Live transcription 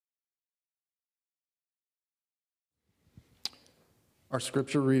Our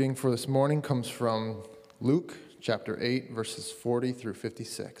scripture reading for this morning comes from Luke chapter 8, verses 40 through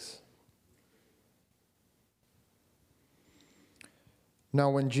 56. Now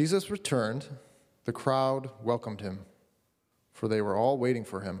when Jesus returned, the crowd welcomed him, for they were all waiting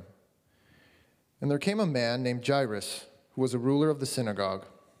for him. And there came a man named Jairus, who was a ruler of the synagogue.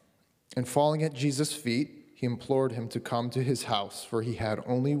 And falling at Jesus' feet, he implored him to come to his house, for he had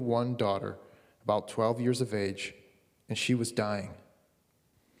only one daughter, about 12 years of age, and she was dying.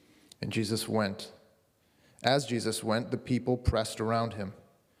 And Jesus went. As Jesus went, the people pressed around him.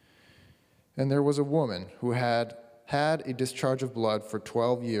 And there was a woman who had a discharge of blood for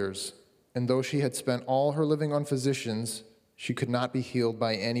 12 years, and though she had spent all her living on physicians, she could not be healed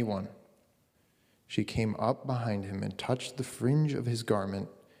by anyone. She came up behind him and touched the fringe of his garment,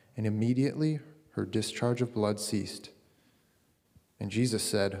 and immediately her discharge of blood ceased. And Jesus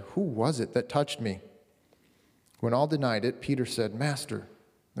said, "Who was it that touched me?" When all denied it, Peter said, "Master,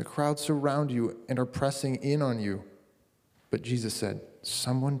 the crowd surround you and are pressing in on you." But Jesus said,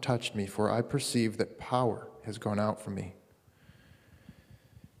 "Someone touched me, for I perceive that power has gone out from me."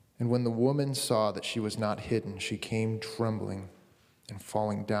 And when the woman saw that she was not hidden, she came trembling, and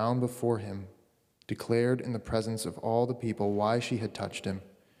falling down before him, declared in the presence of all the people why she had touched him,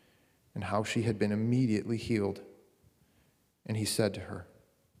 and how she had been immediately healed. And he said to her,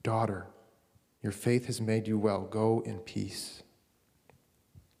 "Daughter, your faith has made you well. Go in peace."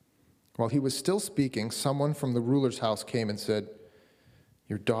 While he was still speaking, someone from the ruler's house came and said,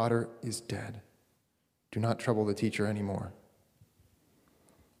 "Your daughter is dead. Do not trouble the teacher anymore."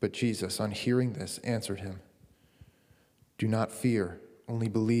 But Jesus, on hearing this, answered him, "Do not fear, only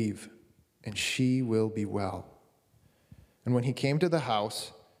believe, and she will be well." And when he came to the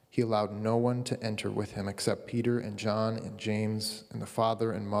house, he allowed no one to enter with him except Peter and John and James and the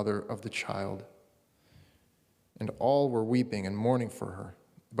father and mother of the child. And all were weeping and mourning for her.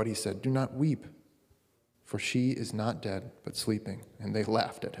 But he said, "Do not weep, for she is not dead, but sleeping." And they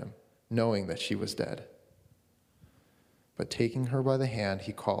laughed at him, knowing that she was dead. But taking her by the hand,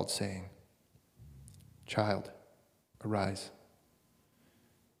 he called, saying, "Child, arise."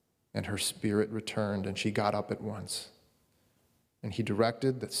 And her spirit returned, and she got up at once. And he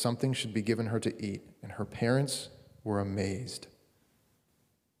directed that something should be given her to eat, and her parents were amazed.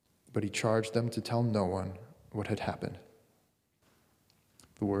 But he charged them to tell no one what had happened.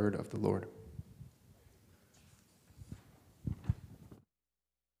 The word of the Lord.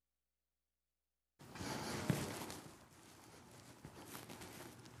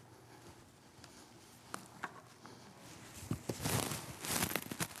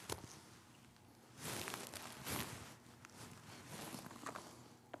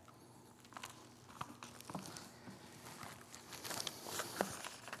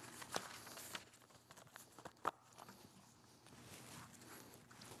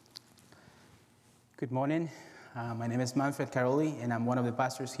 Good morning. My name is Manfred Caroli, and I'm one of the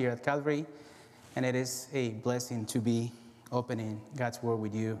pastors here at Calvary. And it is a blessing to be opening God's Word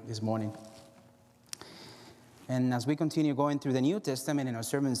with you this morning. And as we continue going through the New Testament in our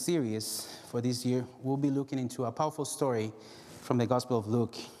sermon series for this year, we'll be looking into a powerful story from the Gospel of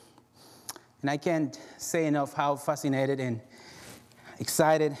Luke. And I can't say enough how fascinated and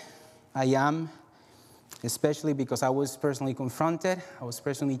excited I am, especially because I was personally confronted, I was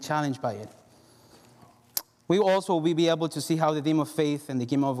personally challenged by it. We also will be able to see how the theme of faith and the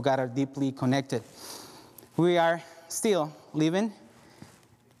kingdom of God are deeply connected. We are still living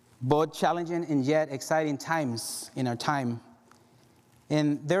both challenging and yet exciting times in our time.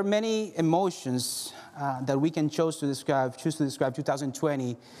 And there are many emotions that we can choose to describe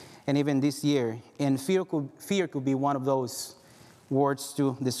 2020 and even this year. And fear could be one of those words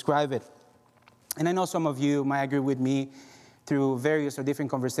to describe it. And I know some of you might agree with me through various or different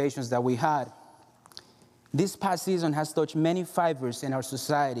conversations that we had. This past season has touched many fibers in our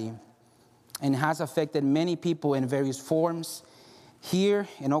society and has affected many people in various forms here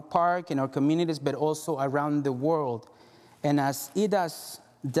in Oak Park, in our communities, but also around the world. And as it does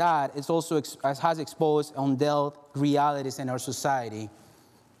that, it also has exposed undealt realities in our society,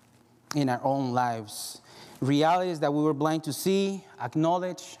 in our own lives. Realities that we were blind to see,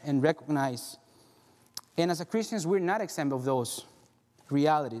 acknowledge, and recognize. And as Christians, we're not exempt of those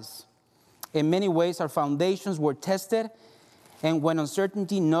realities. In many ways, our foundations were tested, and when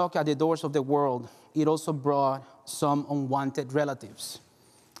uncertainty knocked at the doors of the world, it also brought some unwanted relatives.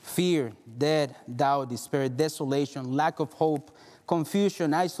 Fear, death, doubt, despair, desolation, lack of hope,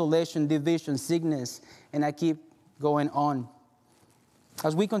 confusion, isolation, division, sickness, and I keep going on.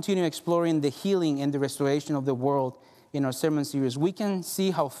 As we continue exploring the healing and the restoration of the world in our sermon series, we can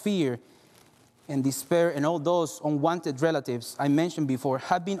see how fear and despair and all those unwanted relatives I mentioned before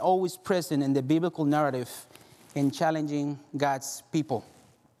have been always present in the biblical narrative in challenging God's people.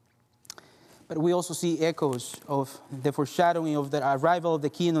 But we also see echoes of the foreshadowing of the arrival of the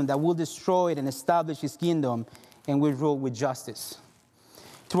kingdom that will destroy it and establish his kingdom and will rule with justice.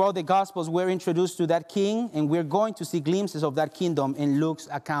 Throughout the Gospels, we're introduced to that king, and we're going to see glimpses of that kingdom in Luke's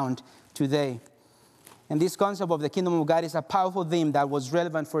account today. And this concept of the kingdom of God is a powerful theme that was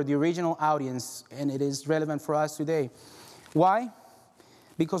relevant for the original audience, and it is relevant for us today. Why?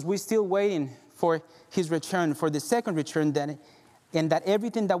 Because we're still waiting for his return, for the second return, and that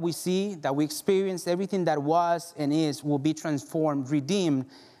everything that we see, that we experience, everything that was and is will be transformed, redeemed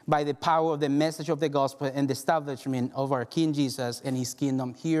by the power of the message of the gospel and the establishment of our King Jesus and his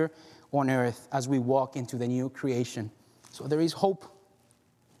kingdom here on earth as we walk into the new creation. So there is hope.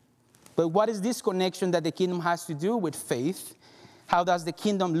 But what is this connection that the kingdom has to do with faith? How does the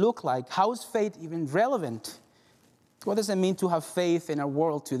kingdom look like? How is faith even relevant? What does it mean to have faith in our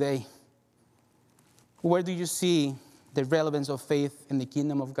world today? Where do you see the relevance of faith in the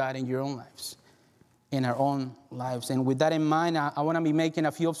kingdom of God in your own lives, in our own lives? And with that in mind, I want to be making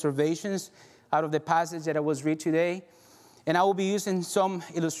a few observations out of the passage that I was read today. And I will be using some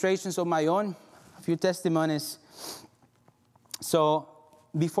illustrations of my own, a few testimonies. So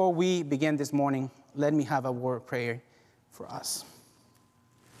before we begin this morning, let me have a word of prayer for us.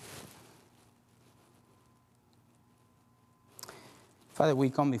 Father, we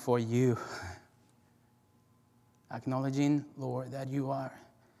come before you, acknowledging, Lord, that you are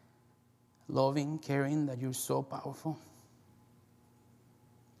loving, caring, that you're so powerful,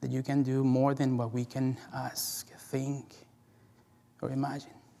 that you can do more than what we can ask, think, or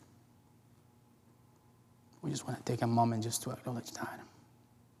imagine. We just want to take a moment just to acknowledge that.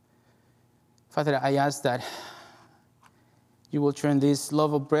 Father, I ask that you will turn this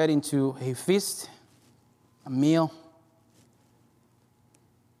loaf of bread into a feast, a meal.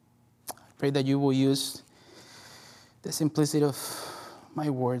 I pray that you will use the simplicity of my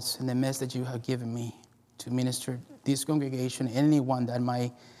words and the message you have given me to minister this congregation, anyone that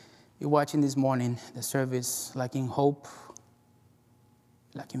might be watching this morning, the service lacking hope,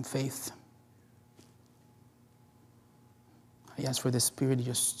 lacking faith. I ask for the Spirit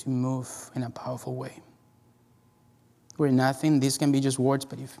just to move in a powerful way. We're nothing. This can be just words,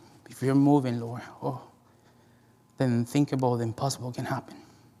 but if you're moving, Lord, then unthinkable, the impossible can happen.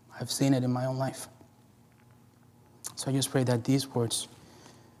 I've seen it in my own life. So I just pray that these words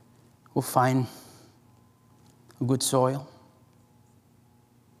will find good soil.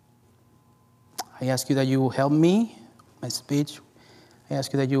 I ask you that you will help me, my speech. I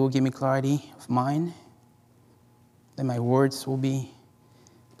ask you that you will give me clarity of mind, that my words will be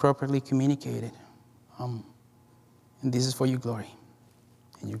properly communicated. And this is for your glory,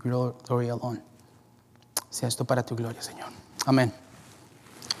 and your glory alone. Sea esto para tu gloria, Señor. Amen.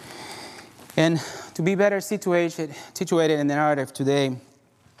 And to be better situated in the narrative today,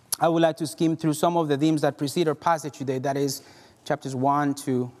 I would like to skim through some of the themes that precede our passage today, that is chapters 1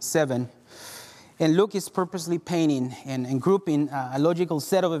 to 7. And Luke is purposely painting and grouping a logical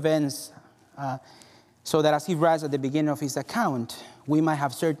set of events so that as he writes at the beginning of his account, we might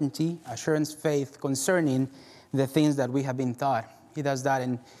have certainty, assurance, faith concerning the things that we have been taught. He does that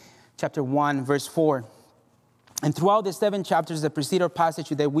in chapter 1, verse 4. And throughout the 7 chapters that precede our passage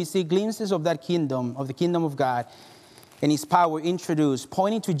today, we see glimpses of that kingdom, of the kingdom of God, and his power introduced,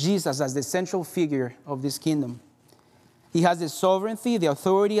 pointing to Jesus as the central figure of this kingdom. He has the sovereignty, the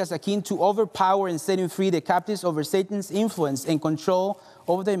authority as a king to overpower and setting free the captives over Satan's influence and control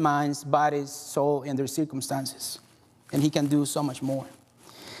over their minds, bodies, soul, and their circumstances. And he can do so much more.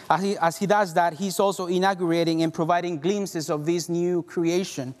 As he does that, he's also inaugurating and providing glimpses of this new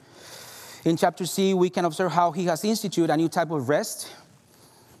creation. In chapter C, we can observe how he has instituted a new type of rest.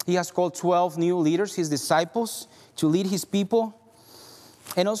 He has called 12 new leaders, his disciples, to lead his people,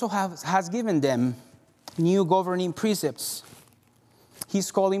 and also has given them new governing precepts.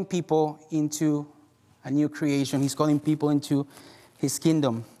 He's calling people into a new creation. He's calling people into his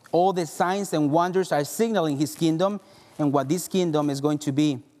kingdom. All the signs and wonders are signaling his kingdom and what this kingdom is going to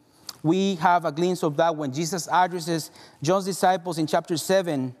be. We have a glimpse of that when Jesus addresses John's disciples in chapter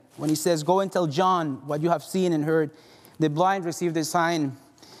 7, when he says, "Go and tell John what you have seen and heard. The blind receive the sign,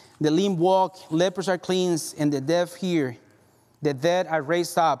 the lame walk, lepers are cleansed, and the deaf hear. The dead are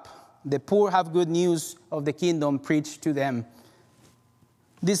raised up. The poor have good news of the kingdom preached to them."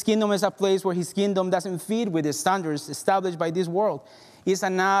 This kingdom is a place where his kingdom doesn't fit with the standards established by this world. It's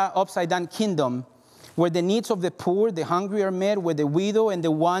an upside-down kingdom where the needs of the poor, the hungry are met, where the widow and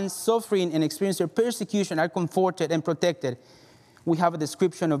the ones suffering and experiencing persecution are comforted and protected, we have a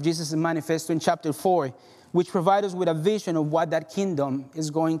description of Jesus' manifesto in chapter 4, which provides us with a vision of what that kingdom is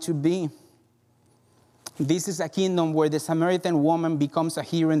going to be. This is a kingdom where the Samaritan woman becomes a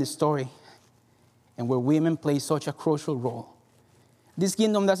hero in the story and where women play such a crucial role. This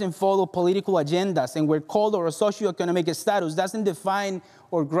kingdom doesn't follow political agendas, and where color or socioeconomic status doesn't define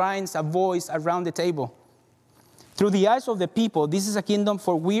or grinds a voice around the table. Through the eyes of the people, this is a kingdom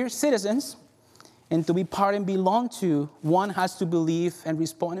for we're citizens, and to be part and belong to, one has to believe and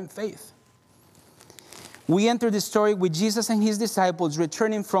respond in faith. We enter the story with Jesus and his disciples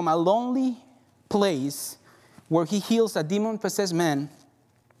returning from a lonely place where he heals a demon-possessed man,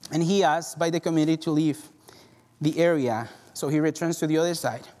 and he asks by the community to leave the area, so he returns to the other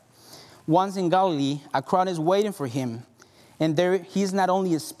side. Once in Galilee, a crowd is waiting for him, and there he's not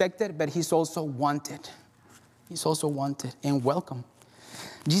only expected, but he's also wanted. He's also wanted and welcome.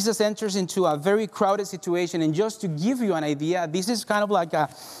 Jesus enters into a very crowded situation, and just to give you an idea, this is kind of like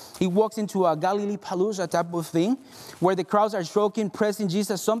he walks into a Galilee Palooza type of thing, where the crowds are choking, pressing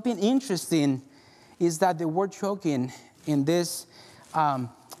Jesus. Something interesting is that the word choking in this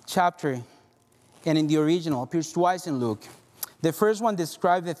chapter and in the original appears twice in Luke. The first one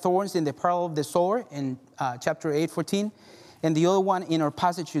describes the thorns in the parallel of the sword in chapter 8:14, and the other one in our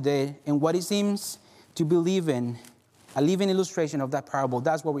passage today, and what it seems to be a living illustration of that parable.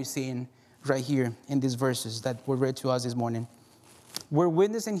 That's what we're seeing right here in these verses that were read to us this morning. We're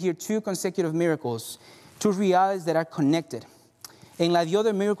witnessing here two consecutive miracles, two realities that are connected. And like the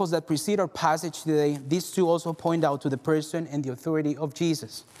other miracles that precede our passage today, these two also point out to the person and the authority of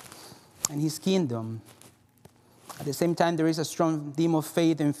Jesus and his kingdom. At the same time, there is a strong theme of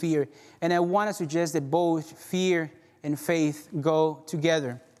faith and fear. And I want to suggest that both fear and faith go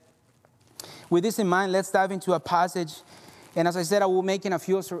together. With this in mind, let's dive into a passage. And as I said, I will make a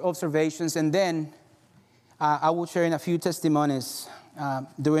few observations, and then I will share in a few testimonies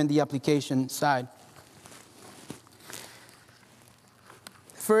during the application side.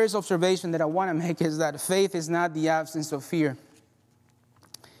 First observation that I want to make is that faith is not the absence of fear.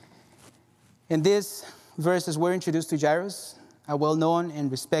 In these verses, we're introduced to Jairus, a well-known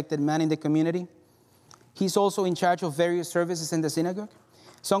and respected man in the community. He's also in charge of various services in the synagogue.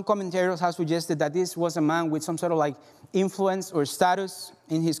 Some commentators have suggested that this was a man with some sort of like influence or status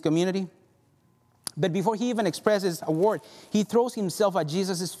in his community. But before he even expresses a word, he throws himself at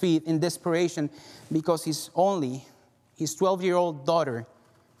Jesus' feet in desperation because his 12-year-old daughter,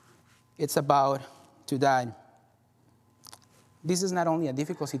 it's about to die. This is not only a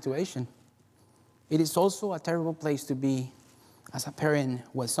difficult situation, it is also a terrible place to be as a parent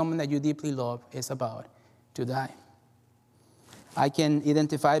when someone that you deeply love is about to die. I can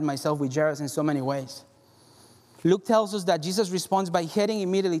identify myself with Jairus in so many ways. Luke tells us that Jesus responds by heading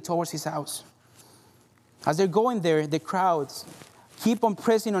immediately towards his house. As they're going there, the crowds keep on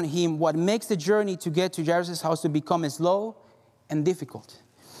pressing on him, what makes the journey to get to Jairus' house to become slow and difficult.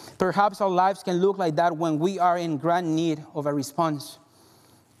 Perhaps our lives can look like that when we are in grand need of a response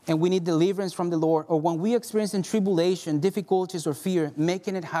and we need deliverance from the Lord, or when we experience in tribulation, difficulties, or fear,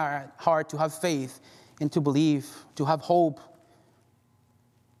 making it hard to have faith and to believe, to have hope.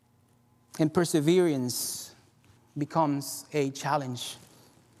 And perseverance becomes a challenge.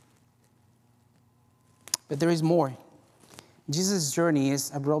 But there is more. Jesus' journey is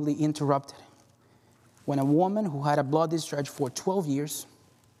abruptly interrupted when a woman who had a blood discharge for 12 years,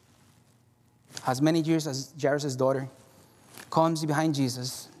 as many years as Jairus' daughter, comes behind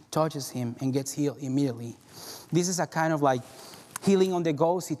Jesus, touches him, and gets healed immediately. This is a kind of like healing on the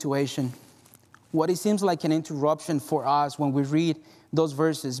go situation. What it seems like an interruption for us when we read those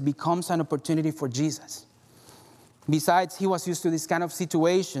verses becomes an opportunity for Jesus. Besides, he was used to these kind of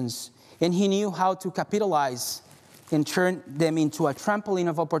situations, and he knew how to capitalize and turn them into a trampoline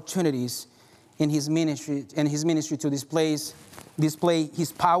of opportunities in his ministry to display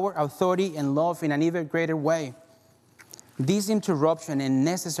his power, authority, and love in an even greater way. This interruption and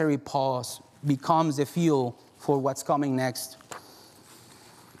necessary pause becomes the fuel for what's coming next.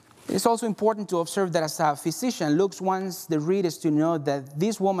 It's also important to observe that as a physician, Luke wants the readers to know that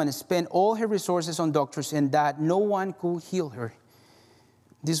this woman spent all her resources on doctors and that no one could heal her.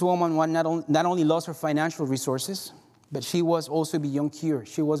 This woman not only lost her financial resources, but she was also beyond cure.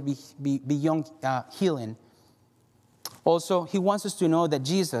 She was beyond healing. Also, he wants us to know that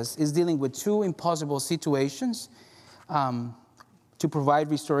Jesus is dealing with two impossible situations to provide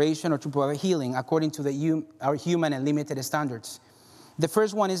restoration or to provide healing according to our human and limited standards. The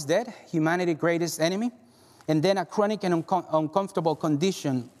first one is death, humanity's greatest enemy, and then a chronic and uncomfortable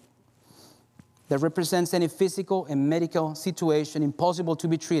condition that represents any physical and medical situation impossible to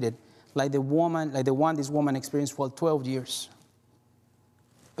be treated, like the one this woman experienced for 12 years.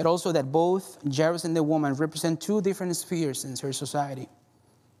 but also that both Jairus and the woman represent two different spheres in her society.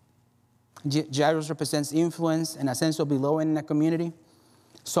 Jairus represents influence and a sense of belonging in a community,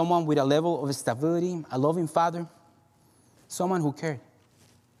 someone with a level of stability, a loving father, someone who cared.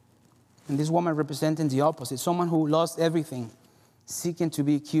 And this woman representing the opposite, someone who lost everything, seeking to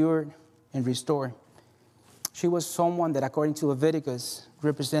be cured and restored. She was someone that, according to Leviticus,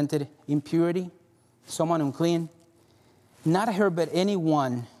 represented impurity, someone unclean. Not her, but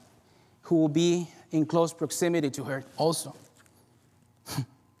anyone who will be in close proximity to her also.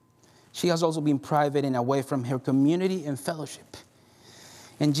 She has also been private and away from her community and fellowship.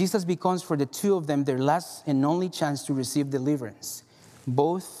 And Jesus becomes for the two of them their last and only chance to receive deliverance.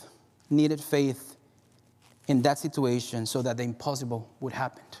 Both needed faith in that situation so that the impossible would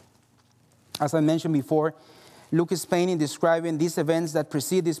happen. As I mentioned before, Luke is painting, describing these events that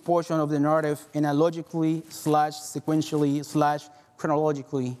precede this portion of the narrative in a logically / sequentially /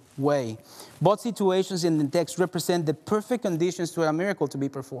 chronologically way. Both situations in the text represent the perfect conditions to a miracle to be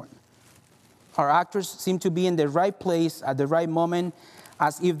performed. Our actors seem to be in the right place at the right moment,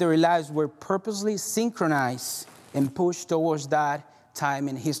 as if their lives were purposely synchronized and pushed towards that time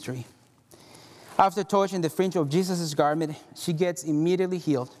in history. After touching the fringe of Jesus' garment, she gets immediately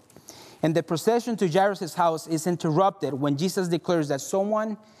healed. And the procession to Jairus' house is interrupted when Jesus declares that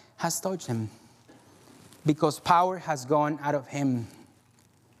someone has touched him because power has gone out of him.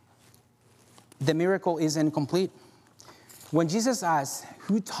 The miracle is incomplete. When Jesus asks,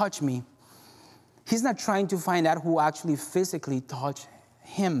 "Who touched me?" he's not trying to find out who actually physically touched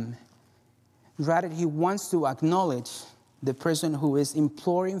him. Rather, he wants to acknowledge the person who is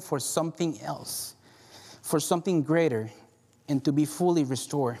imploring for something else, for something greater, and to be fully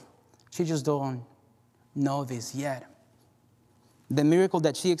restored. She just don't know this yet. The miracle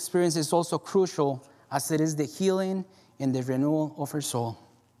that she experienced is also crucial, as it is the healing and the renewal of her soul.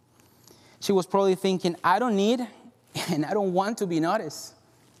 She was probably thinking, I don't need and I don't want to be noticed.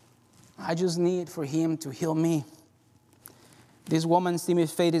 I just need for him to heal me. This woman's timid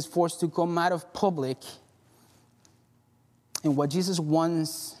faith is forced to come out of public. And what Jesus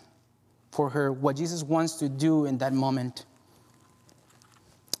wants for her, what Jesus wants to do in that moment,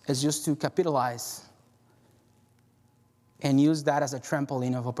 is just to capitalize and use that as a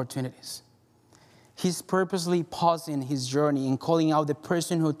trampoline of opportunities. He's purposely pausing his journey and calling out the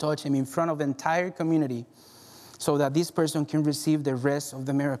person who touched him in front of the entire community so that this person can receive the rest of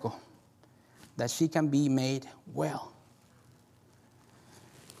the miracle, that she can be made well.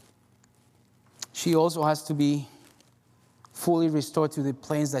 She also has to be fully restored to the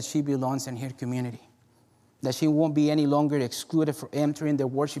place that she belongs in her community, that she won't be any longer excluded from entering the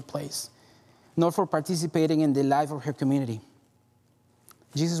worship place, nor for participating in the life of her community.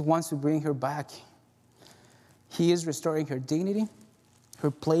 Jesus wants to bring her back. He is restoring her dignity,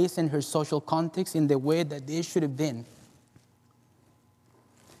 her place in her social context in the way that they should have been.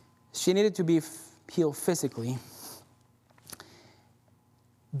 She needed to be healed physically,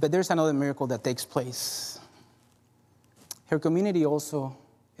 but there's another miracle that takes place. Her community also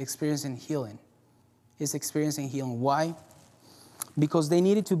experiencing healing. Is experiencing healing. Why? Because they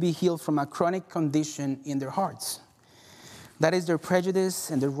needed to be healed from a chronic condition in their hearts. That is their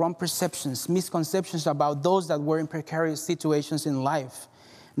prejudice and their wrong perceptions, misconceptions about those that were in precarious situations in life,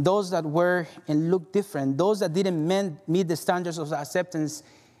 those that were and looked different, those that didn't meet the standards of acceptance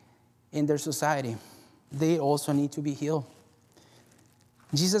in their society. They also need to be healed.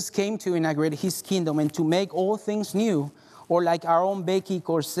 Jesus came to inaugurate his kingdom and to make all things new, or like our own Becky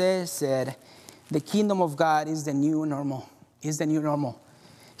Corset said, the kingdom of God is the new normal. Is the new normal.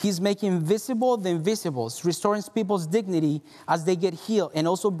 He's making visible the invisibles, restoring people's dignity as they get healed, and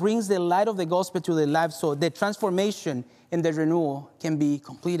also brings the light of the gospel to their lives so the transformation and the renewal can be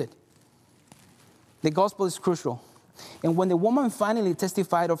completed. The gospel is crucial. And when the woman finally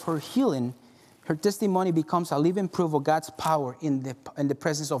testified of her healing, her testimony becomes a living proof of God's power in the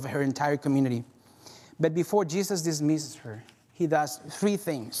presence of her entire community. But before Jesus dismisses her, he does three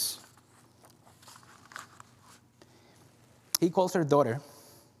things. He calls her daughter.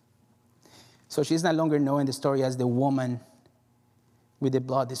 So she's no longer known in the story as the woman with the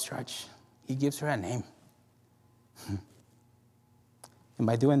blood discharge. He gives her a name. And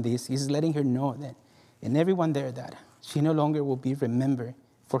by doing this, he's letting her know that, and everyone there, that she no longer will be remembered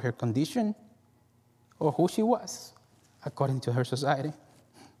for her condition or who she was, according to her society.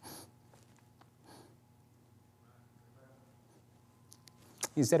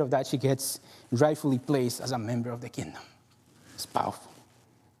 Instead of that, she gets rightfully placed as a member of the kingdom. It's powerful.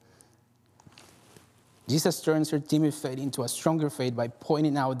 Jesus turns her timid faith into a stronger faith by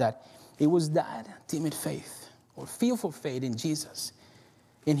pointing out that it was that timid faith or fearful faith in Jesus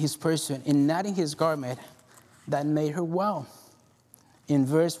in his person and not in his garment that made her well. In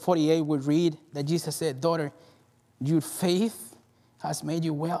verse 48, we read that Jesus said, "Daughter, your faith has made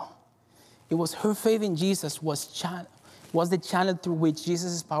you well." It was her faith in Jesus was the channel through which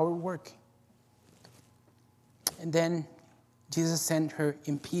Jesus' power worked. And then Jesus sent her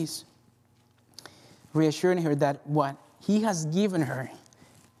in peace, reassuring her that what he has given her,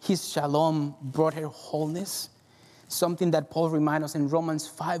 his shalom, brought her wholeness, something that Paul reminds us in Romans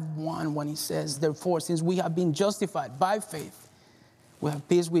 5:1 when he says, "Therefore, since we have been justified by faith, we have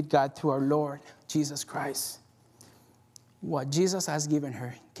peace with God through our Lord Jesus Christ." What Jesus has given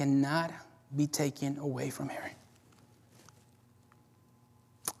her cannot be taken away from her.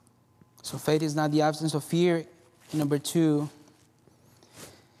 So faith is not the absence of fear. Number 2,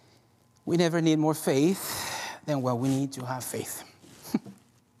 we never need more faith than what we need to have faith.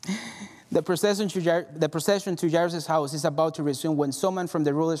 The procession to Jairus' house is about to resume when someone from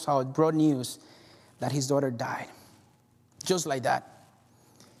the ruler's house brought news that his daughter died. Just like that.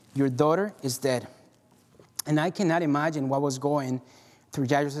 Your daughter is dead. And I cannot imagine what was going through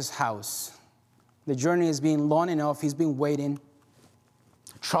Jairus' house. The journey has been long enough. He's been waiting,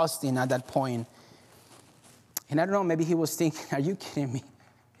 trusting at that point. And I don't know, maybe he was thinking, are you kidding me?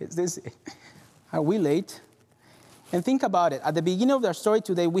 Is this it? Are we late? And think about it. At the beginning of our story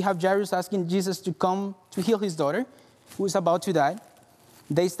today, we have Jairus asking Jesus to come to heal his daughter, who is about to die.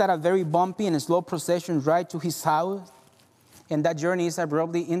 They start a very bumpy and slow procession right to his house, and that journey is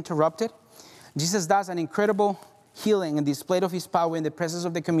abruptly interrupted. Jesus does an incredible healing and display of his power in the presence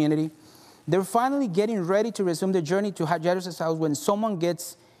of the community. They're finally getting ready to resume the journey to Jairus' house when someone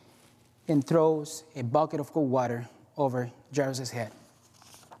gets and throws a bucket of cold water over Jairus' head.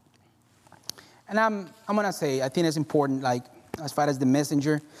 And I'm going to say, I think it's important, like, as far as the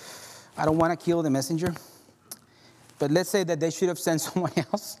messenger, I don't want to kill the messenger. But let's say that they should have sent someone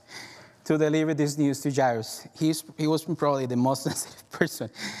else to deliver this news to Jairus. He was probably the most sensitive person.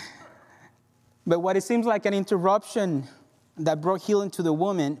 But what it seems like an interruption that brought healing to the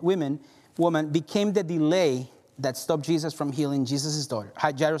woman became the delay that stopped Jesus from healing Jairus'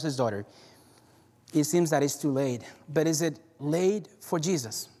 daughter. It seems that it's too late. But is it late for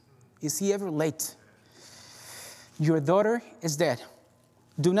Jesus? Is he ever late? Your daughter is dead.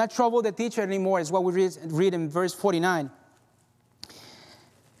 Do not trouble the teacher anymore, is what we read in verse 49.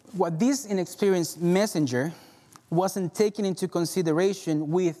 What this inexperienced messenger wasn't taken into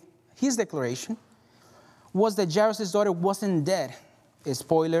consideration with his declaration was that Jairus' daughter wasn't dead. A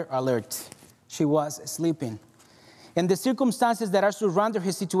spoiler alert. She was sleeping. And the circumstances that are surrounding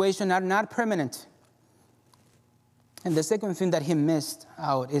her situation are not permanent. And the second thing that he missed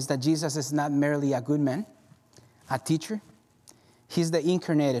out is that Jesus is not merely a good man, a teacher. He's the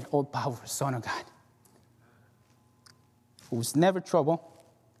incarnated, all-powerful Son of God, who's never trouble,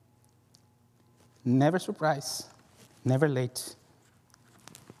 never surprise, never late,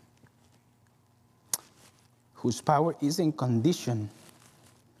 whose power isn't conditioned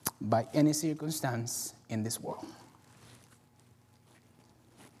by any circumstance in this world.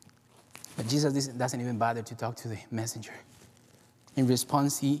 But Jesus doesn't even bother to talk to the messenger. In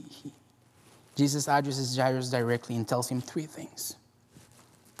response, Jesus addresses Jairus directly and tells him 3 things.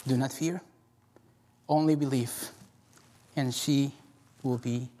 Do not fear, only believe, and she will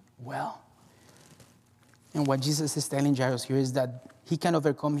be well. And what Jesus is telling Jairus here is that he can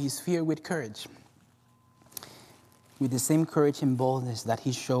overcome his fear with courage, with the same courage and boldness that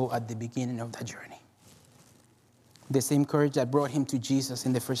he showed at the beginning of that journey. The same courage that brought him to Jesus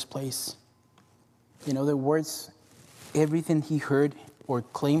in the first place. In other words, everything he heard or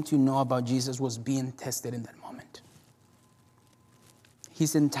claimed to know about Jesus was being tested in that moment.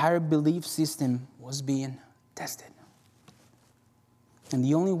 His entire belief system was being tested. And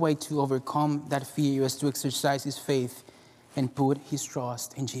the only way to overcome that fear is to exercise his faith and put his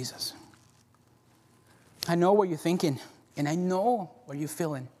trust in Jesus. I know what you're thinking, and I know what you're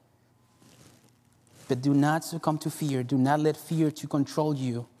feeling. But do not succumb to fear. Do not let fear to control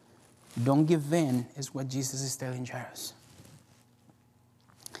you. Don't give in, is what Jesus is telling Jairus.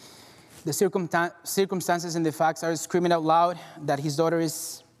 The circumstances and the facts are screaming out loud that his daughter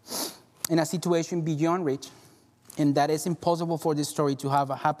is in a situation beyond reach, and that it's impossible for this story to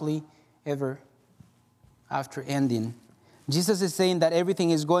have a happily ever after ending. Jesus is saying that everything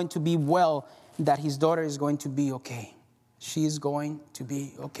is going to be well, that his daughter is going to be okay. She is going to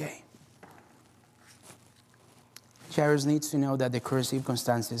be okay. Jairus needs to know that the current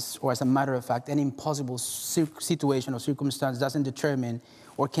circumstances, or as a matter of fact, any impossible situation or circumstance doesn't determine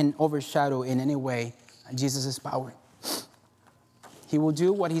or can overshadow in any way Jesus' power. He will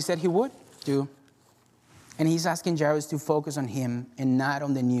do what he said he would do, And he's asking Jairus to focus on him and not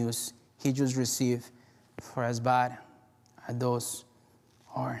on the news he just received, for as bad as those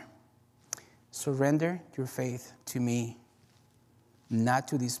are. Surrender your faith to me, not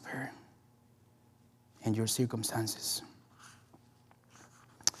to despair and your circumstances.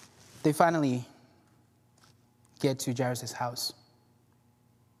 They finally get to Jairus' house.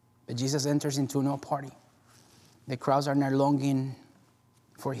 But Jesus enters into no party. The crowds are not longing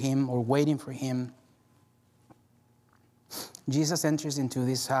for him or waiting for him. Jesus enters into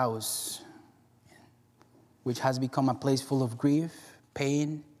this house, which has become a place full of grief,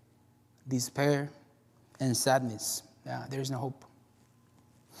 pain, despair, and sadness. There is no hope.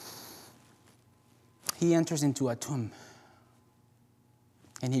 He enters into a tomb,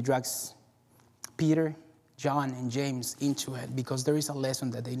 and he drags Peter, John, and James into it because there is a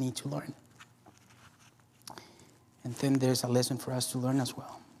lesson that they need to learn. And then there's a lesson for us to learn as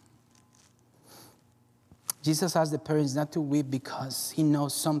well. Jesus asked the parents not to weep because he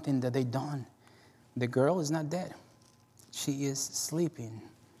knows something that they don't. The girl is not dead. She is sleeping.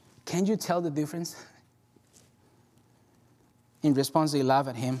 Can you tell the difference? In response, they laugh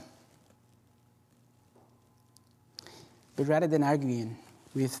at him. But rather than arguing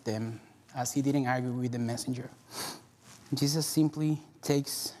with them, as he didn't argue with the messenger, Jesus simply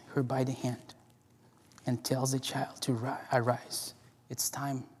takes her by the hand and tells the child to arise. It's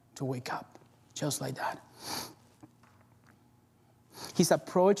time to wake up, just like that. His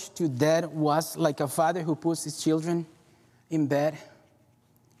approach to death was like a father who puts his children in bed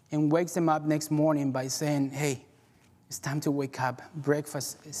and wakes them up next morning by saying, hey, it's time to wake up.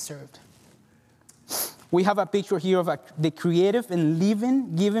 Breakfast is served. We have a picture here of the creative and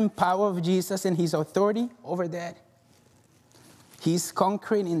living, giving power of Jesus and his authority over death. He's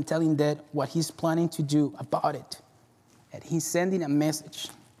conquering and telling death what he's planning to do about it. And he's sending a message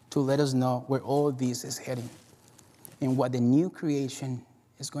to let us know where all this is heading and what the new creation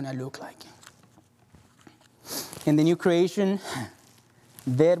is going to look like. In the new creation,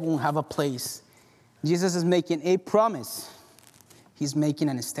 death won't have a place. Jesus is making a promise. He's making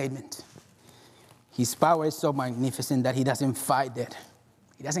a statement. His power is so magnificent that he doesn't fight death.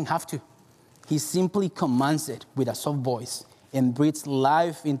 He doesn't have to. He simply commands it with a soft voice and breathes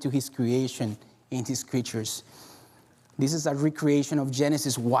life into his creation, in his creatures. This is a recreation of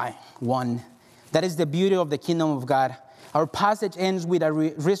Genesis 1. That is the beauty of the kingdom of God. Our passage ends with a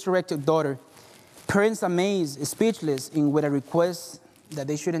resurrected daughter. Parents amazed, speechless, with a request that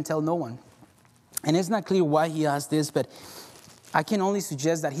they shouldn't tell no one. And it's not clear why he asked this, but I can only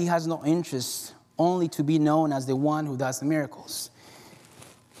suggest that he has no interest only to be known as the one who does the miracles.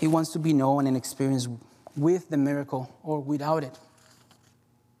 He wants to be known and experienced with the miracle or without it.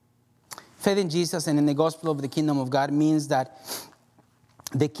 Faith in Jesus and in the gospel of the kingdom of God means that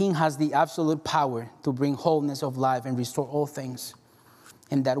the King has the absolute power to bring wholeness of life and restore all things.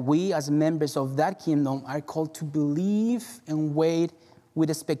 And that we as members of that kingdom are called to believe and wait with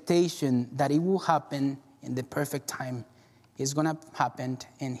expectation that it will happen in the perfect time. It's going to happen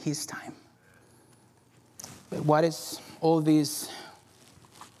in his time. But what does all this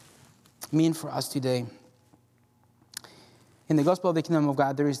mean for us today? In the gospel of the kingdom of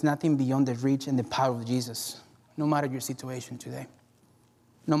God, there is nothing beyond the reach and the power of Jesus, no matter your situation today,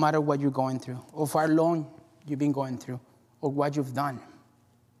 no matter what you're going through, or how long you've been going through, or what you've done.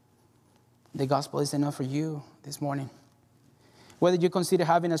 The gospel is enough for you this morning. Whether you consider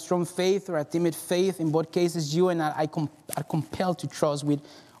having a strong faith or a timid faith, in both cases, you and I are compelled to trust with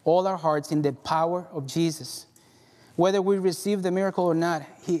all our hearts in the power of Jesus. Whether we receive the miracle or not,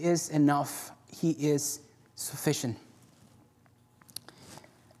 he is enough. He is sufficient.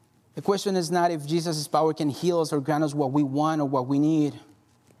 The question is not if Jesus' power can heal us or grant us what we want or what we need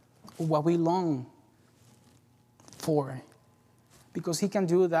or what we long for, because he can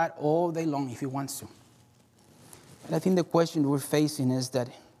do that all day long if he wants to. But I think the question we're facing is that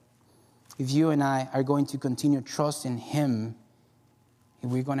if you and I are going to continue trusting him, if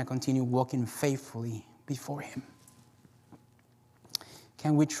we're going to continue walking faithfully before him.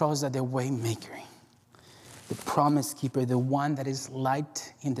 Can we trust that the way maker, the promise keeper, the one that is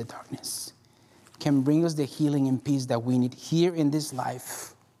light in the darkness, can bring us the healing and peace that we need here in this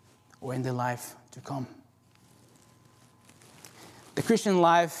life or in the life to come? The Christian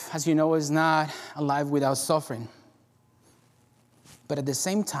life, as you know, is not a life without suffering. But at the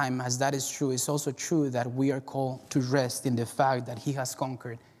same time, as that is true, it's also true that we are called to rest in the fact that he has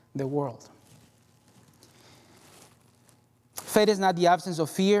conquered the world. Faith is not the absence of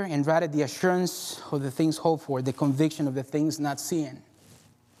fear, and rather the assurance of the things hoped for, the conviction of the things not seen.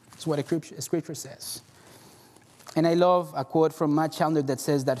 That's what the scripture says. And I love a quote from Matt Chandler that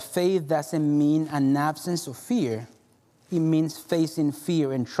says that faith doesn't mean an absence of fear. It means facing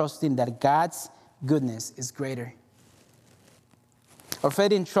fear and trusting that God's goodness is greater. Our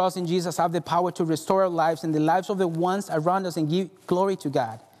faith and trust in Jesus have the power to restore our lives and the lives of the ones around us and give glory to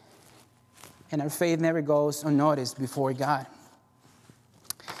God. And our faith never goes unnoticed before God.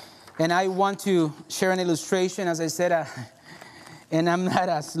 And I want to share an illustration, as I said, and I'm not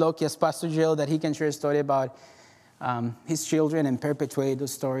as lucky as Pastor Jill that he can share a story about his children and perpetuate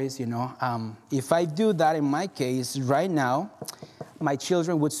those stories, you know. If I do that in my case right now, my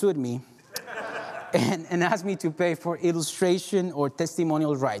children would sue me and ask me to pay for illustration or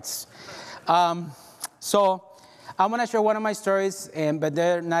testimonial rights. So I'm going to share one of my stories, but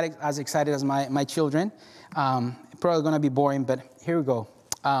they're not as excited as my children. Probably going to be boring, but here we go.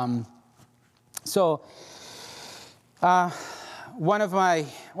 One of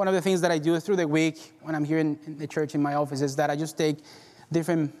the things that I do through the week when I'm here in the church in my office is that I just take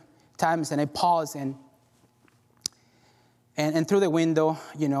different times and I pause and through the window,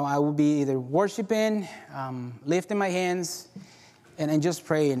 you know, I will be either worshiping, lifting my hands, and just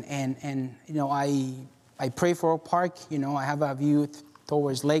praying. And you know, I pray for Oak Park. You know, I have a view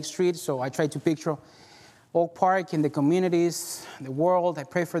towards Lake Street, so I try to picture Oak Park and the communities, the world. I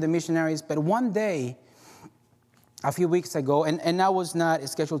pray for the missionaries. But one day, a few weeks ago, and I was not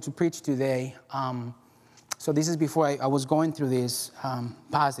scheduled to preach today, so this is before I was going through this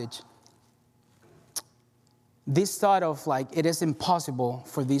passage. This thought of like, it is impossible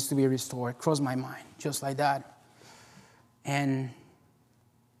for this to be restored crossed my mind, just like that. And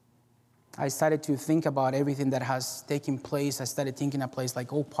I started to think about everything that has taken place. I started thinking of a place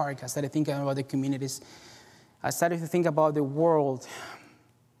like Oak Park. I started thinking about the communities. I started to think about the world.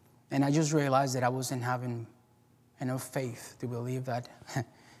 And I just realized that I wasn't having enough faith to believe that,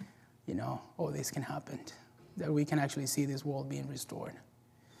 you know, all this can happen, that we can actually see this world being restored.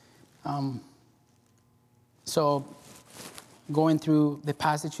 So going through the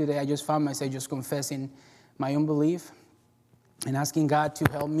passage today, I just found myself just confessing my unbelief and asking God to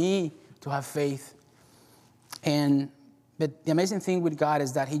help me to have faith. But the amazing thing with God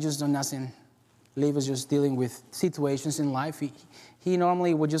is that he just doesn't leave us just dealing with situations in life. He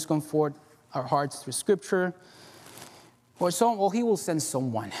normally would just comfort our hearts through scripture, or he will send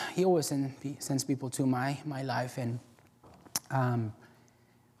someone. He always sends people to my life. And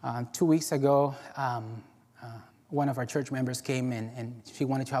 2 weeks ago, one of our church members came and she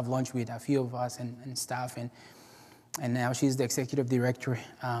wanted to have lunch with a few of us and staff. And now she's the executive director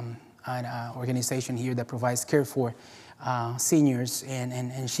at an organization here that provides care for seniors.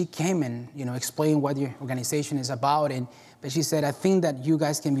 And she came and, you know, explained what your organization is about. But she said, I think that you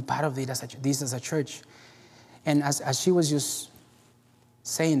guys can be part of this as a church. And as she was just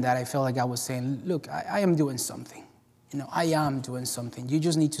saying that, I felt like I was saying, look, I am doing something. You know, I am doing something. You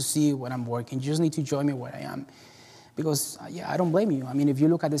just need to see what I'm working. You just need to join me where I am. Because, I don't blame you. I mean, if you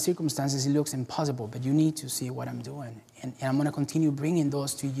look at the circumstances, it looks impossible. But you need to see what I'm doing. And I'm going to continue bringing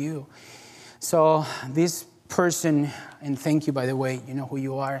those to you. So this person, and thank you, by the way, you know who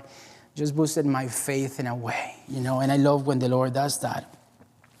you are, just boosted my faith in a way. You know, and I love when the Lord does that.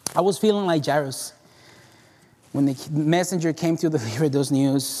 I was feeling like Jairus when the messenger came to deliver those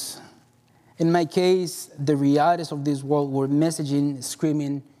news. In my case, the realities of this world were messaging,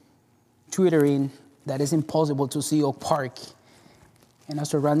 screaming, twittering that it's impossible to see Oak Park and our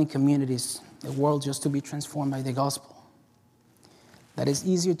surrounding communities, the world just to be transformed by the gospel. That it's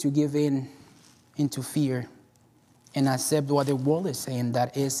easier to give into fear and accept what the world is saying,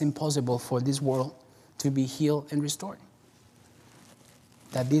 that it's impossible for this world to be healed and restored.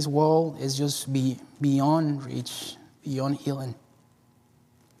 That this world is just beyond reach, beyond healing.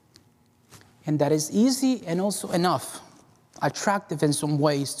 And that is easy and also enough, attractive in some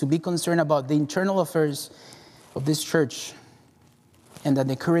ways, to be concerned about the internal affairs of this church, and that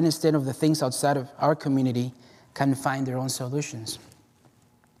the current state of the things outside of our community can find their own solutions.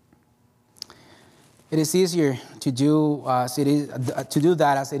 It is easier to do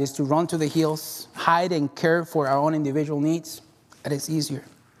that as it is to run to the hills, hide and care for our own individual needs. That is easier.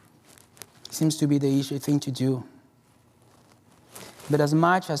 It seems to be the easier thing to do. But as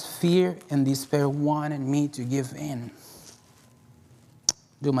much as fear and despair wanted me to give in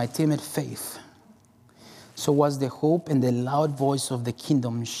to my timid faith, so was the hope and the loud voice of the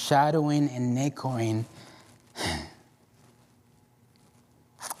kingdom shadowing and echoing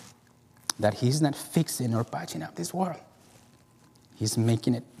that he's not fixing or patching up this world. He's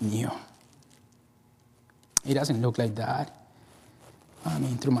making it new. It doesn't look like that. I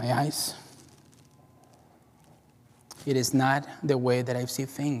mean, through my eyes. It is not the way that I see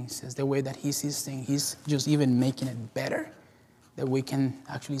things. It's the way that he sees things. He's just even making it better that we can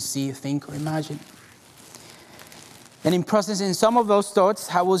actually see, think, or imagine. And in processing some of those thoughts,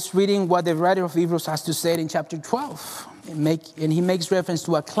 I was reading what the writer of Hebrews has to say in chapter 12. And he makes reference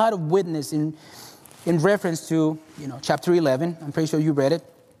to a cloud of witness in reference to, chapter 11. I'm pretty sure you read it.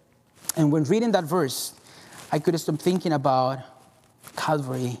 And when reading that verse, I could stop thinking about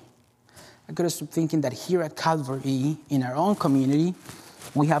Calvary. I could stop thinking that here at Calvary, in our own community,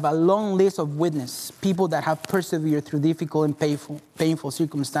 we have a long list of witnesses, people that have persevered through difficult and painful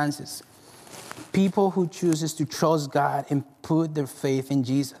circumstances. People who chooses to trust God and put their faith in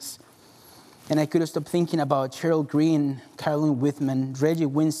Jesus. And I could stop thinking about Cheryl Green, Carolyn Whitman, Reggie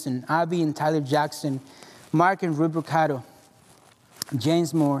Winston, Abby and Tyler Jackson, Mark and Ruth Brocato,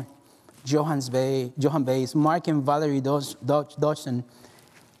 James Moore, Johan Bays, Mark and Valerie Dodson,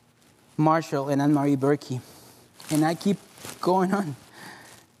 Marshall and Anne-Marie Berkey. And I keep going on.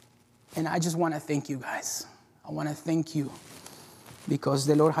 And I just want to thank you guys. I want to thank you because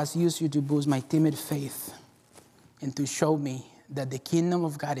the Lord has used you to boost my timid faith and to show me that the kingdom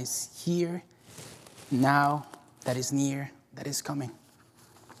of God is here, now, that is near, that is coming.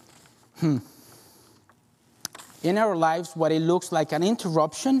 In our lives, what it looks like an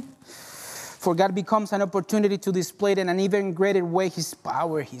interruption for God becomes an opportunity to display in an even greater way His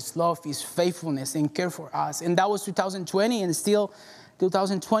power, His love, His faithfulness, and care for us. And that was 2020 and still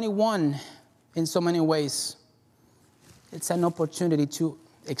 2021 in so many ways. It's an opportunity to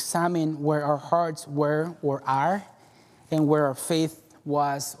examine where our hearts were or are and where our faith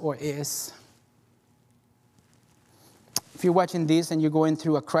was or is. If you're watching this and you're going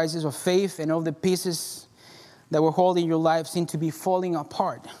through a crisis of faith and all the pieces that were holding your life seem to be falling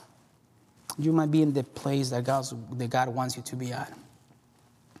apart, you might be in the place that God wants you to be at.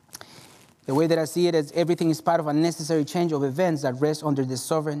 The way that I see it is everything is part of a necessary change of events that rest under the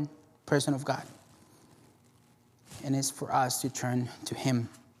sovereign person of God. And it's for us to turn to Him.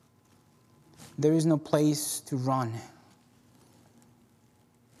 There is no place to run.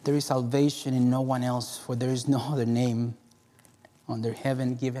 There is salvation in no one else, for there is no other name under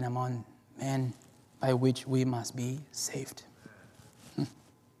heaven given among men by which we must be saved.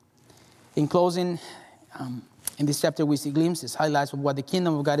 In closing, in this chapter we see glimpses, highlights of what the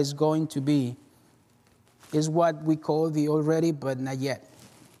kingdom of God is going to be. Is what we call the already but not yet.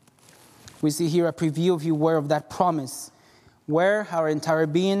 We see here a preview, if you were, of that promise, where our entire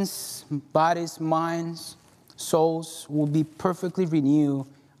beings, bodies, minds, souls will be perfectly renewed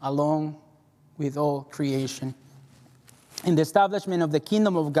along with all creation. In the establishment of the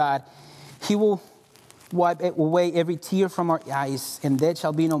kingdom of God, He will wipe away every tear from our eyes, and death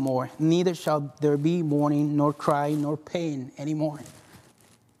shall be no more. Neither shall there be mourning, nor crying, nor pain anymore.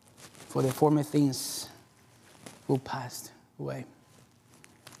 For the former things will pass away.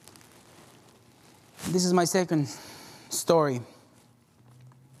 This is my second story.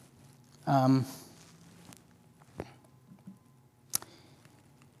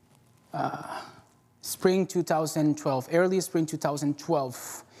 Spring 2012, early spring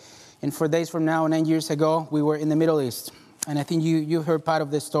 2012. And 4 days from now, 9 years ago, we were in the Middle East. And I think you heard part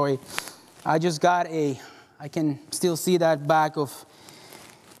of this story. I just got I can still see that bag of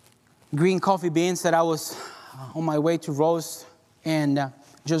green coffee beans that I was on my way to roast and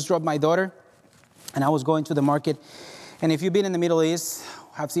just dropped my daughter. And I was going to the market. And if you've been in the Middle East,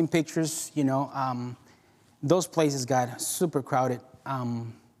 have seen pictures, those places got super crowded.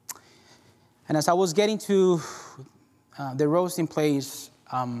 And as I was getting to the roasting place,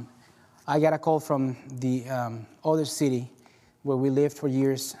 I got a call from the other city where we lived for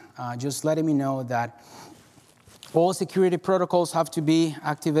years, just letting me know that all security protocols have to be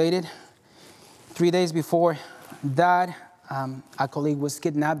activated. 3 days before that, a colleague was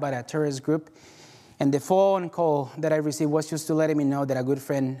kidnapped by a terrorist group. And the phone call that I received was just to let me know that a good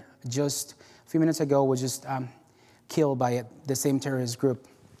friend just a few minutes ago was just killed by the same terrorist group.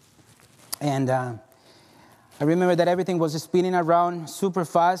 And I remember that everything was spinning around super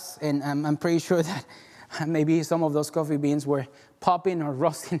fast, and I'm pretty sure that maybe some of those coffee beans were popping or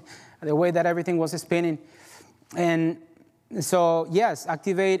roasting the way that everything was spinning. And so, yes,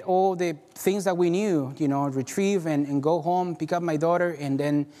 activate all the things that we knew, retrieve and go home, pick up my daughter, and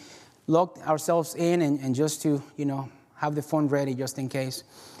then lock ourselves in and just to, have the phone ready just in case.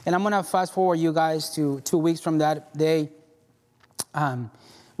 And I'm going to fast forward you guys to 2 weeks from that day.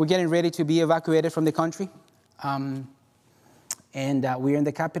 We're getting ready to be evacuated from the country. And we're in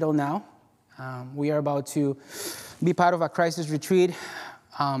the capital now. We are about to be part of a crisis retreat,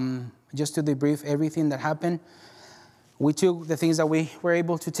 just to debrief everything that happened. We took the things that we were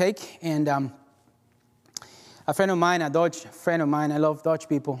able to take, and A friend of mine, a Dutch friend of mine, I love Dutch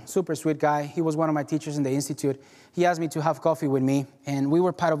people, super sweet guy. He was one of my teachers in the institute. He asked me to have coffee with me, and we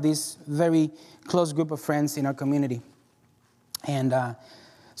were part of this very close group of friends in our community. And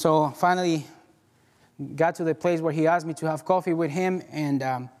so finally got to the place where he asked me to have coffee with him, and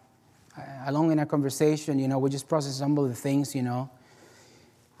along in our conversation, we just processed some of the things,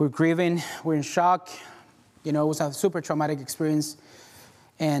 We're grieving, we're in shock. It was a super traumatic experience.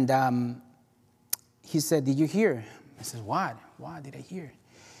 And he said, "Did you hear?" I said, "What? What did I hear?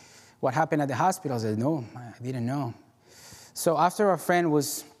 What happened at the hospital?" I said, "No, I didn't know." So after our friend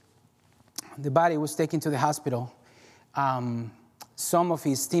the body was taken to the hospital, some of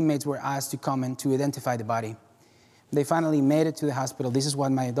his teammates were asked to come in to identify the body. They finally made it to the hospital. This is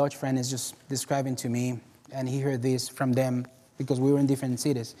what my Dutch friend is just describing to me, and he heard this from them because we were in different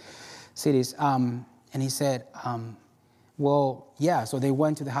cities. And he said, well, yeah, so they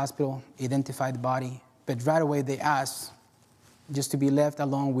went to the hospital, identified the body, but right away they asked just to be left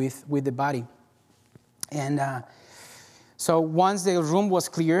alone with the body. And so once the room was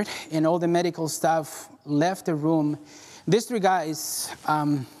cleared and all the medical staff left the room, these three guys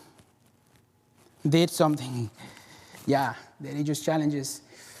did something. Yeah, they just challenges,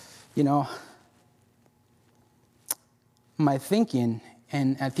 my thinking,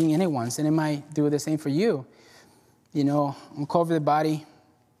 and I think anyone's, and it might do the same for you. Uncover the body.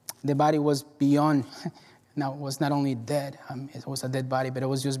 The body was beyond, now it was not only dead, it was a dead body, but it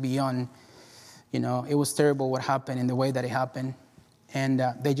was just beyond, it was terrible what happened and the way that it happened. And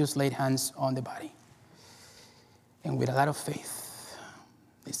they just laid hands on the body. And with a lot of faith,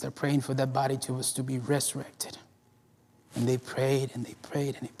 they started praying for that body to be resurrected. And they prayed and they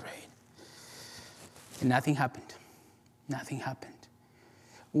prayed and they prayed. And nothing happened. Nothing happened.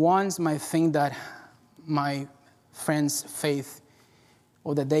 Once I think that my friends' faith,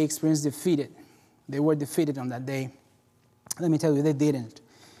 or that they experienced defeated, they were defeated on that day. Let me tell you, they didn't.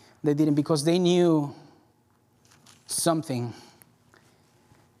 They didn't because they knew something,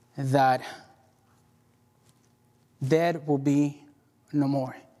 that dead will be no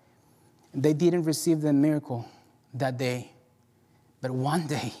more. They didn't receive the miracle that day, but one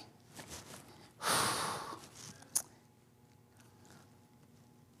day,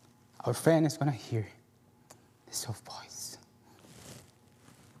 our friend is going to hear the soft voice.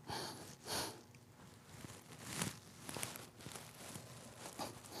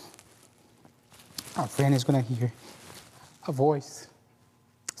 Our friend is going to hear a voice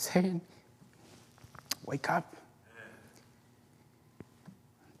saying, "Wake up.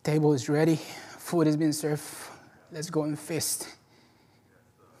 Table is ready. Food is being served. Let's go and feast."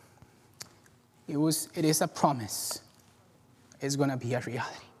 It is a promise. It's going to be a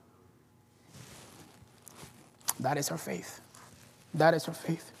reality. That is our faith. That is our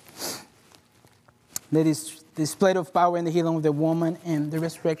faith. That is display of power in the healing of the woman and the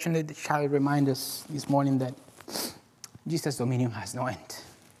resurrection of the child remind us this morning that Jesus' dominion has no end.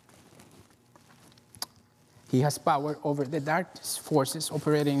 He has power over the darkest forces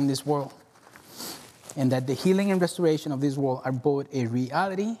operating in this world. And that the healing and restoration of this world are both a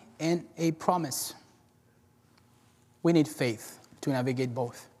reality and a promise. We need faith to navigate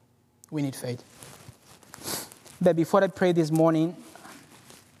both. We need faith. But before I pray this morning,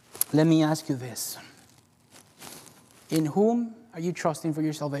 let me ask you this. In whom are you trusting for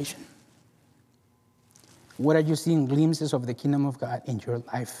your salvation? What are you seeing glimpses of the kingdom of God in your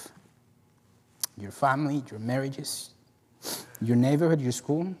life? Your family, your marriages, your neighborhood, your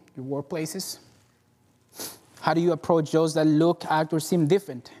school, your workplaces? How do you approach those that look, act, or seem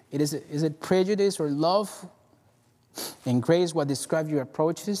different? Is it prejudice or love and grace what describe your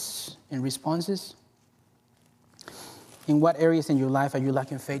approaches and responses? In what areas in your life are you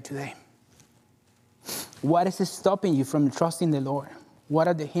lacking faith today? What is stopping you from trusting the Lord? What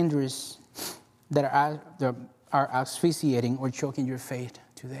are the hindrances that are asphyxiating or choking your faith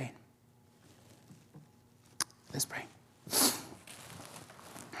today? Let's pray.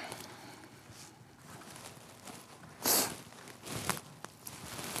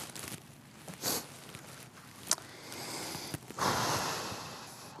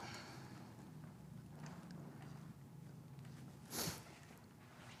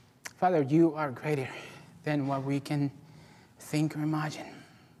 Father, you are greater than what we can think or imagine.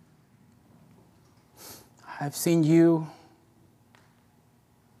 I've seen you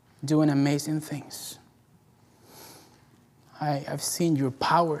doing amazing things. I've seen your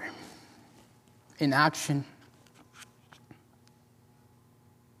power in action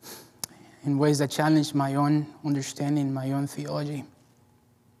in ways that challenge my own understanding, my own theology.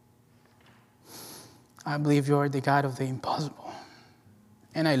 I believe you are the God of the impossible.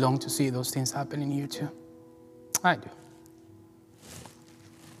 And I long to see those things happen in you too. I do.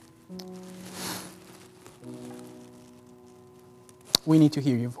 We need to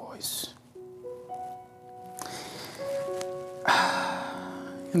hear your voice.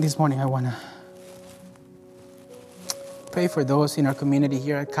 And this morning I want to pray for those in our community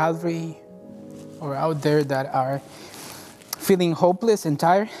here at Calvary or out there that are feeling hopeless and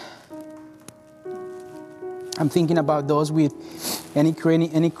tired. I'm thinking about those with any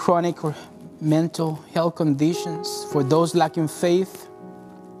chronic or mental health conditions, for those lacking faith,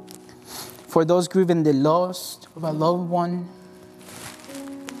 for those grieving the loss of a loved one.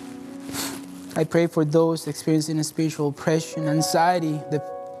 I pray for those experiencing spiritual oppression, anxiety,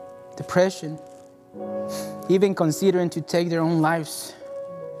 depression, even considering to take their own lives.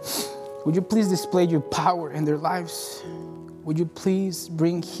 Would you please display your power in their lives? Would you please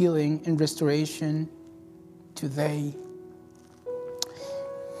bring healing and restoration today?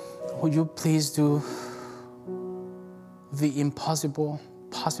 Would you please do the impossible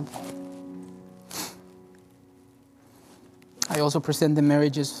possible? I also present the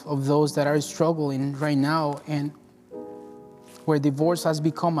marriages of those that are struggling right now and where divorce has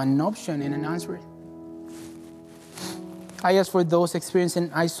become an option and an answer. I ask for those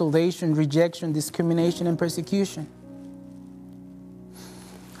experiencing isolation, rejection, discrimination, and persecution.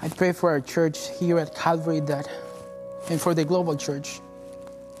 I pray for our church here at Calvary and for the global church.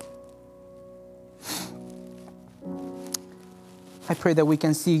 I pray that we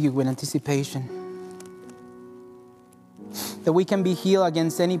can see you with anticipation, that we can be healed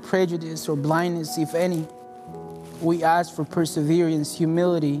against any prejudice or blindness, if any. We ask for perseverance,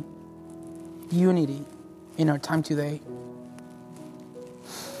 humility, unity in our time today.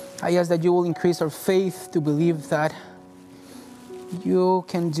 I ask that you will increase our faith to believe that you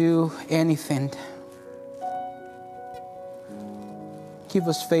can do anything. Give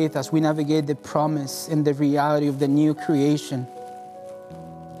us faith as we navigate the promise and the reality of the new creation.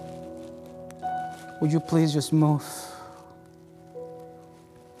 Would you please just move?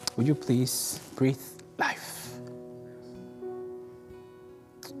 Would you please breathe life?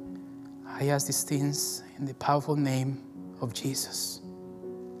 I ask these things in the powerful name of Jesus.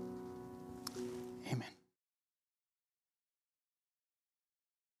 Amen.